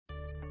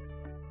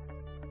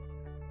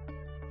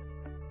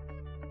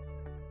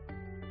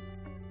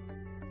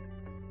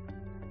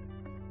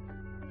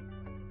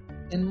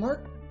In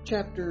Mark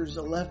chapters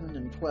 11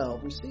 and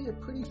 12, we see a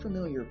pretty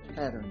familiar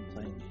pattern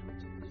playing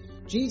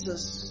out.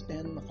 Jesus,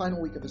 in the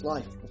final week of his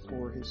life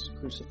before his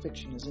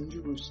crucifixion, is in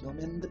Jerusalem,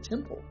 in the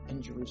temple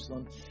in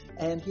Jerusalem,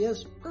 and he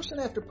has person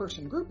after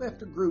person, group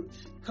after group,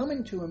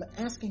 coming to him,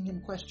 asking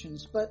him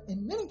questions, but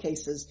in many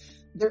cases,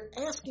 they're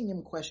asking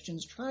him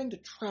questions, trying to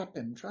trap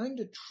him, trying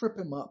to trip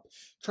him up,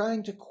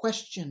 trying to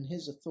question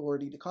his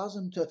authority, to cause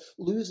him to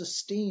lose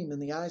esteem in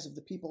the eyes of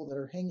the people that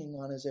are hanging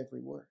on his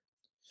every word.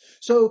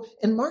 So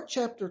in Mark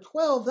chapter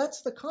 12,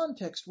 that's the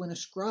context when a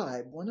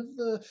scribe, one of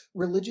the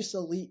religious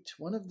elite,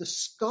 one of the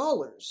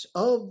scholars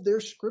of their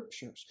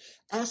scriptures,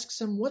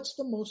 asks him, what's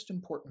the most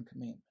important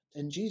commandment?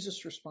 And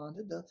Jesus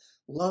responded, to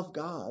love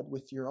God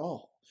with your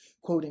all,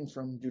 quoting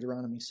from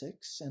Deuteronomy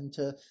 6, and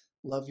to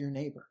love your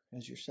neighbor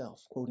as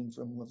yourself, quoting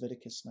from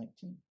Leviticus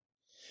 19.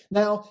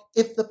 Now,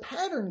 if the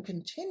pattern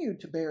continued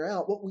to bear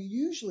out, what we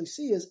usually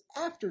see is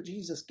after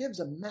Jesus gives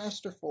a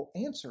masterful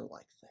answer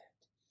like that,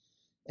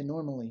 and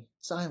normally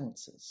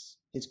silences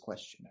his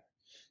questioner,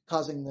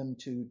 causing them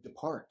to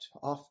depart,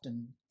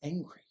 often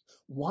angry,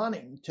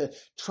 wanting to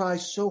try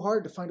so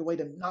hard to find a way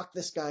to knock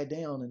this guy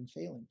down and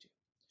failing to.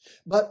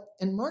 But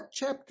in Mark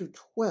chapter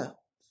 12,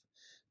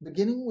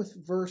 beginning with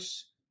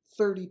verse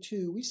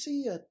 32, we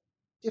see a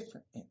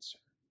different answer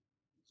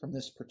from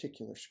this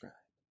particular scribe.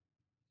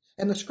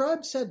 And the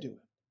scribe said to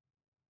him,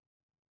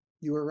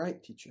 "You are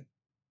right, teacher.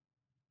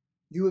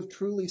 You have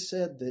truly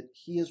said that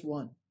he is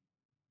one,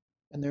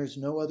 and there is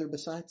no other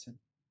besides him.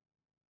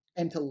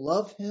 And to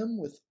love him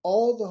with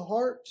all the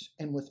heart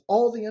and with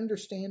all the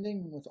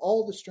understanding and with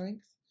all the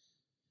strength,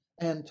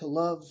 and to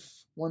love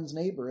one's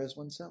neighbor as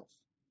oneself,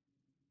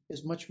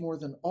 is much more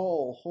than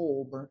all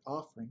whole burnt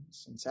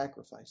offerings and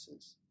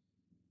sacrifices."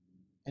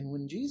 And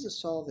when Jesus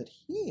saw that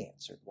he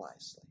answered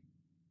wisely,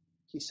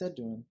 he said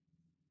to him,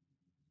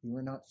 "You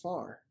are not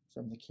far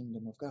from the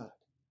kingdom of God."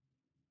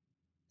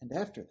 And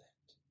after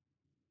that,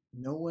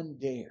 no one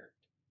dared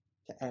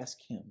to ask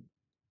him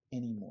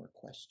any more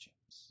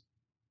questions.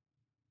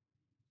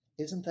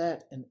 Isn't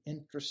that an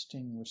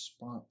interesting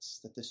response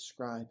that this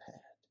scribe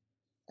had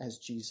as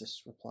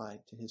Jesus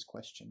replied to his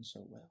question so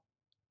well?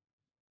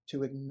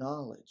 To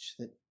acknowledge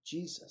that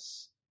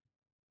Jesus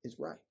is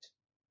right.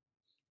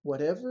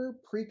 Whatever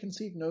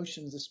preconceived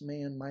notions this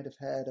man might have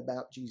had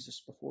about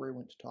Jesus before he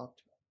went to talk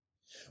to him,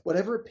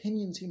 whatever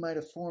opinions he might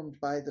have formed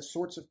by the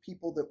sorts of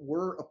people that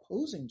were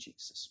opposing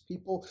Jesus,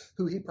 people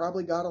who he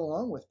probably got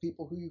along with,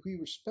 people who he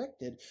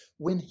respected,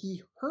 when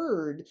he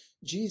heard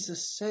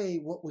Jesus say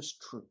what was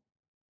true,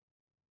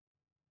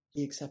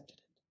 he accepted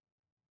it.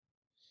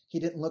 He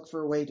didn't look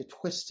for a way to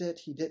twist it.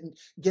 He didn't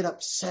get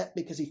upset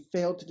because he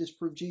failed to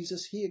disprove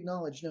Jesus. He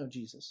acknowledged, "No,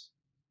 Jesus,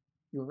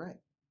 you're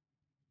right.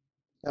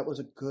 That was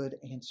a good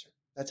answer.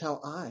 That's how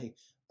I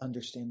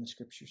understand the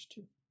scriptures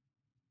too."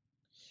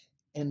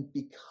 And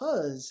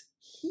because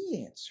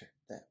he answered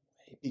that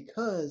way,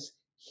 because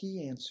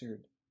he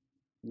answered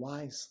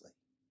wisely,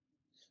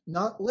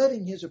 not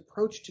letting his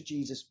approach to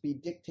Jesus be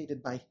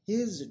dictated by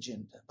his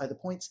agenda, by the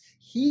points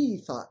he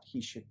thought he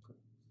should prove,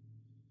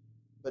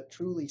 but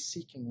truly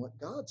seeking what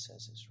God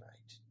says is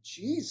right,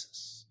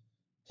 Jesus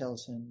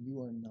tells him,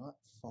 "You are not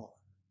far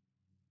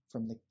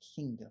from the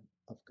kingdom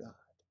of God."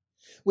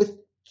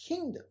 With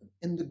kingdom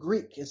in the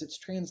Greek, as it's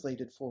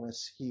translated for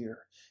us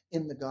here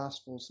in the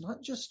Gospels,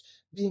 not just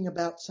being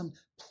about some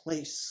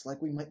place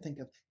like we might think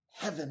of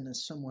heaven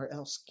as somewhere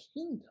else.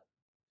 Kingdom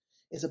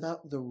is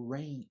about the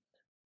reign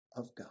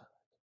of God.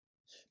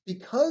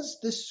 Because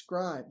this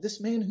scribe, this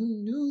man who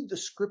knew the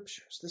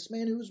scriptures, this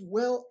man who was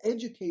well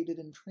educated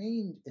and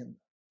trained in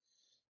them,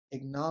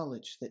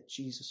 acknowledged that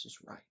Jesus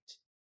is right.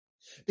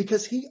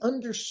 Because he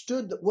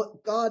understood that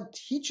what God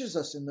teaches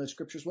us in those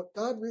scriptures, what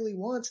God really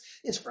wants,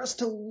 is for us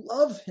to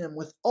love him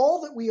with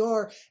all that we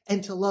are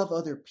and to love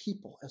other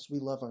people as we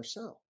love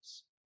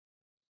ourselves.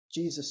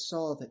 Jesus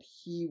saw that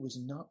he was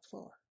not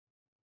far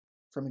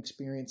from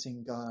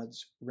experiencing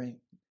God's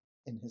reign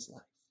in his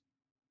life.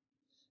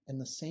 And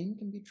the same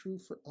can be true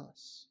for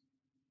us.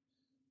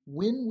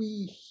 When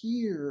we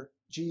hear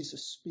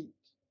Jesus speak,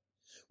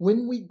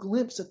 when we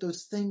glimpse at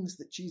those things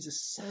that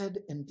Jesus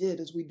said and did,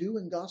 as we do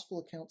in gospel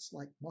accounts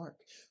like Mark,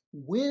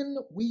 when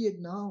we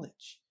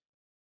acknowledge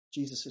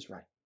Jesus is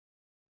right,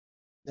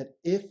 that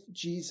if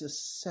Jesus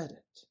said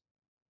it,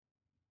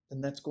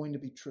 then that's going to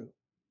be true.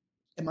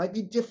 It might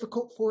be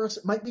difficult for us.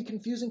 It might be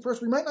confusing for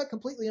us. We might not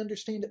completely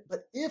understand it.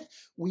 But if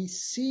we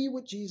see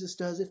what Jesus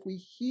does, if we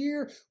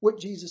hear what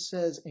Jesus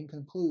says and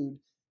conclude,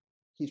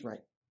 he's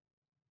right,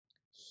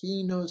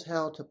 he knows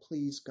how to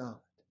please God,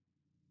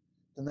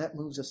 then that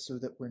moves us so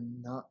that we're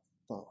not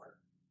far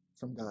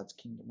from God's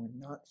kingdom.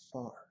 We're not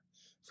far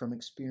from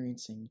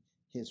experiencing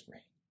his reign.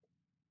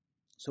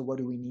 So what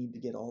do we need to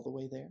get all the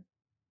way there?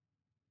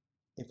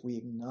 If we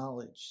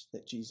acknowledge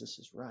that Jesus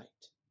is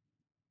right,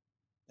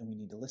 then we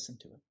need to listen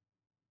to him.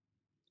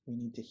 We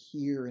need to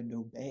hear and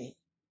obey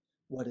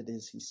what it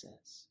is he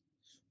says.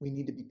 We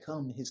need to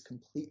become his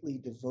completely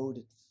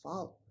devoted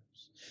followers.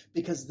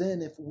 Because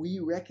then if we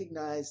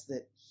recognize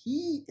that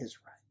he is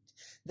right,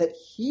 that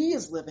he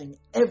is living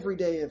every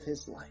day of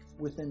his life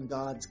within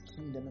God's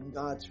kingdom and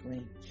God's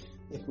reign,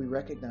 if we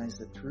recognize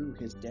that through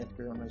his death,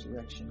 burial, and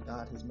resurrection,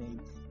 God has made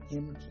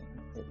him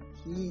king, that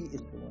he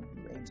is the one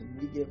who reigns, and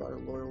we give our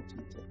loyalty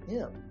to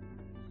him,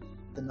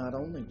 then not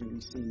only do we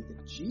see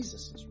that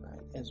Jesus is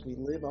right, as we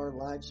live our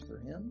lives for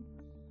him,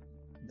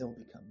 they'll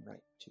become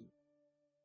right too.